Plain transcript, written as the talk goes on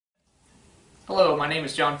Hello, my name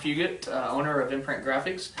is John Fugitt, owner of nPrint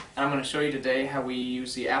Graphix, and I'm going to show you today how we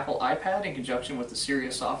use the Apple iPad in conjunction with the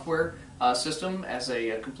Cyrious software system as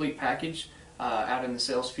a complete package out in the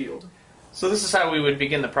sales field. So this is how we would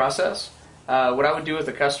begin the process. What I would do with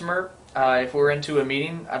the customer, if we're into a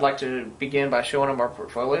meeting, I'd like to begin by showing them our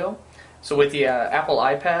portfolio. So with the Apple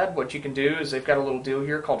iPad, what you can do is they've got a little deal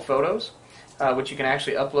here called Photos, which you can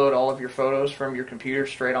actually upload all of your photos from your computer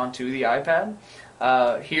straight onto the iPad.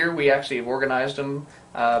 Here we actually have organized them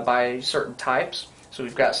by certain types. So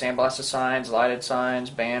we've got sandblasted signs, lighted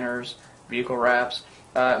signs, banners, vehicle wraps.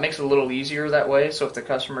 It makes it a little easier that way. So if the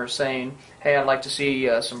customer is saying, hey, I'd like to see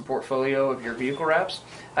some portfolio of your vehicle wraps,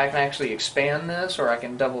 I can actually expand this, or I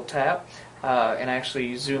can double tap and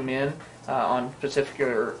actually zoom in on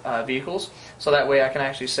particular vehicles. So that way I can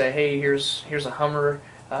actually say, hey, here's a Hummer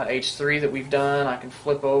H3 that we've done. I can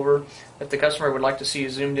flip over. If the customer would like to see a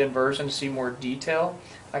zoomed in version to see more detail,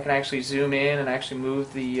 I can actually zoom in and actually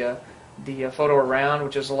move the photo around,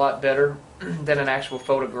 which is a lot better than an actual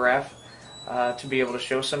photograph to be able to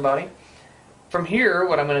show somebody. From here,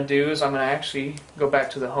 what I'm going to do is I'm going to actually go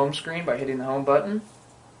back to the home screen by hitting the home button.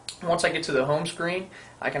 Once I get to the home screen,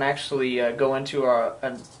 I can actually go into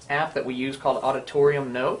an app that we use called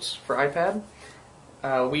Auditorium Notes for iPad.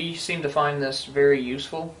 We seem to find this very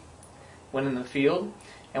useful when in the field,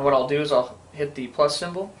 and what I'll do is I'll hit the plus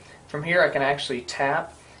symbol. From here I can actually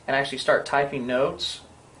tap and actually start typing notes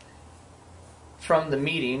from the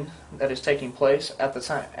meeting that is taking place at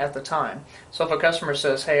the time. So if a customer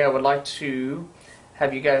says, hey, I would like to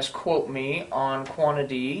have you guys quote me on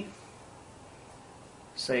quantity,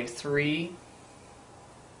 say 3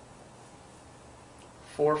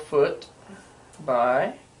 4-foot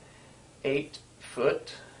by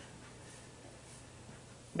 8-foot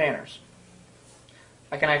banners,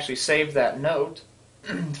 I can actually save that note.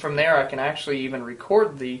 From there I can actually even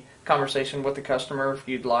record the conversation with the customer if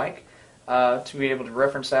you'd like, to be able to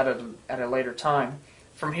reference that at a later time.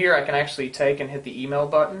 From here I can actually take and hit the email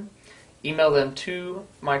button, email them to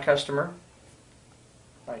my customer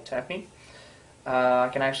by tapping. I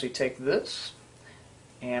can actually take this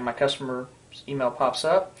and my customer's email pops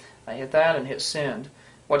up. I hit that and hit send.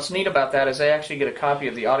 What's neat about that is they actually get a copy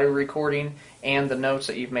of the audio recording and the notes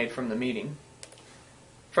that you've made from the meeting.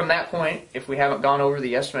 From that point, if we haven't gone over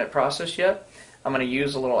the estimate process yet, I'm going to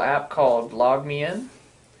use a little app called Log Me In.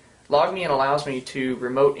 Log Me In allows me to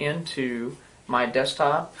remote into my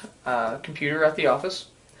desktop computer at the office.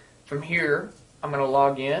 From here, I'm going to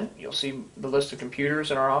log in. You'll see the list of computers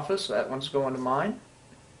in our office. That one's going to mine.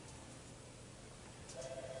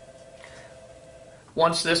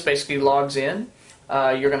 Once this basically logs in,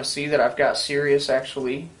 you're going to see that I've got Cyrious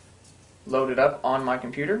actually loaded up on my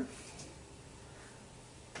computer.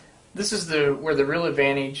 This is where the real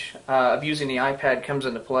advantage of using the iPad comes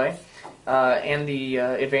into play, and the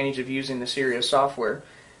advantage of using the Cyrious software.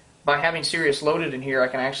 By having Cyrious loaded in here, I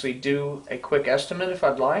can actually do a quick estimate if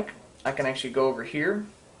I'd like. I can actually go over here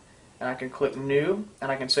and I can click New, and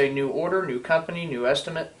I can say New Order, New Company, New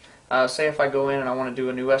Estimate. Say if I go in and I want to do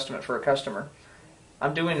a new estimate for a customer.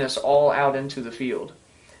 I'm doing this all out into the field.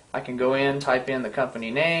 I can go in, type in the company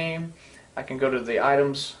name. I can go to the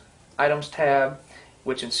items tab,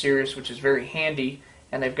 which in Cyrious, which is very handy,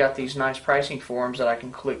 and they've got these nice pricing forms that I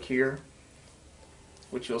can click here,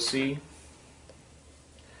 which you'll see.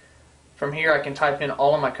 From here I can type in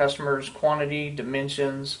all of my customers' quantity,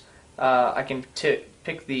 dimensions. I can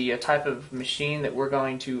pick the type of machine that we're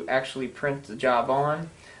going to actually print the job on.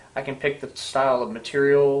 I can pick the style of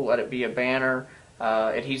material, let it be a banner,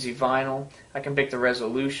 adhesive vinyl. I can pick the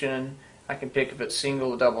resolution. I can pick if it's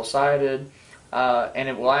single or double-sided, and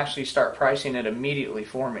it will actually start pricing it immediately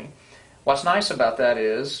for me. What's nice about that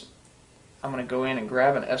is I'm going to go in and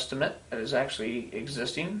grab an estimate that is actually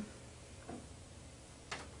existing.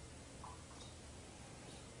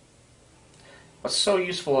 What's so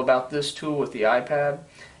useful about this tool with the iPad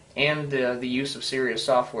and the use of Cyrious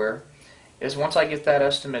software is once I get that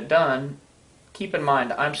estimate done, keep in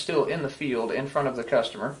mind I'm still in the field in front of the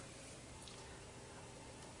customer.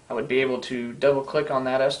 I would be able to double click on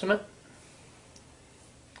that estimate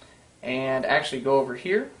and actually go over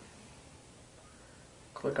here,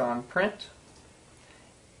 click on Print,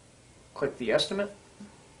 click the estimate.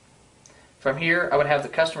 From here I would have the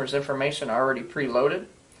customer's information already preloaded.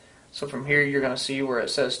 So from here you're going to see where it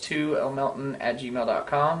says to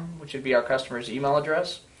lmelton@gmail.com, which would be our customer's email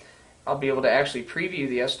address. I'll be able to actually preview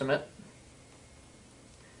the estimate,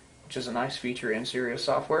 which is a nice feature in Cyrious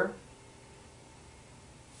software.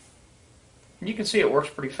 And you can see it works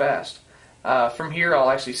pretty fast. From here I'll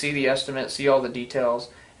actually see the estimate, see all the details,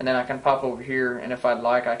 and then I can pop over here, and if I'd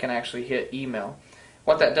like I can actually hit email.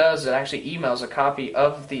 What that does is it actually emails a copy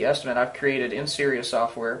of the estimate I've created in Cyrious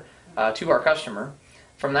software to our customer.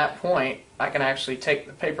 From that point, I can actually take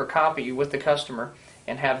the paper copy with the customer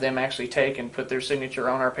and have them actually take and put their signature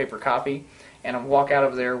on our paper copy and walk out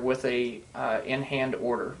of there with a in-hand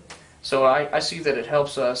order. So I see that it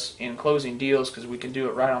helps us in closing deals because we can do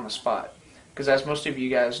it right on the spot. Because as most of you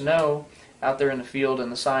guys know, out there in the field in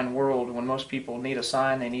the sign world, when most people need a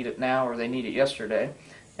sign, they need it now or they need it yesterday.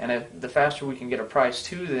 And the faster we can get a price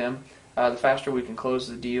to them, the faster we can close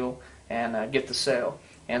the deal and get the sale.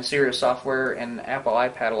 And Cyrious software and Apple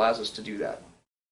iPad allows us to do that.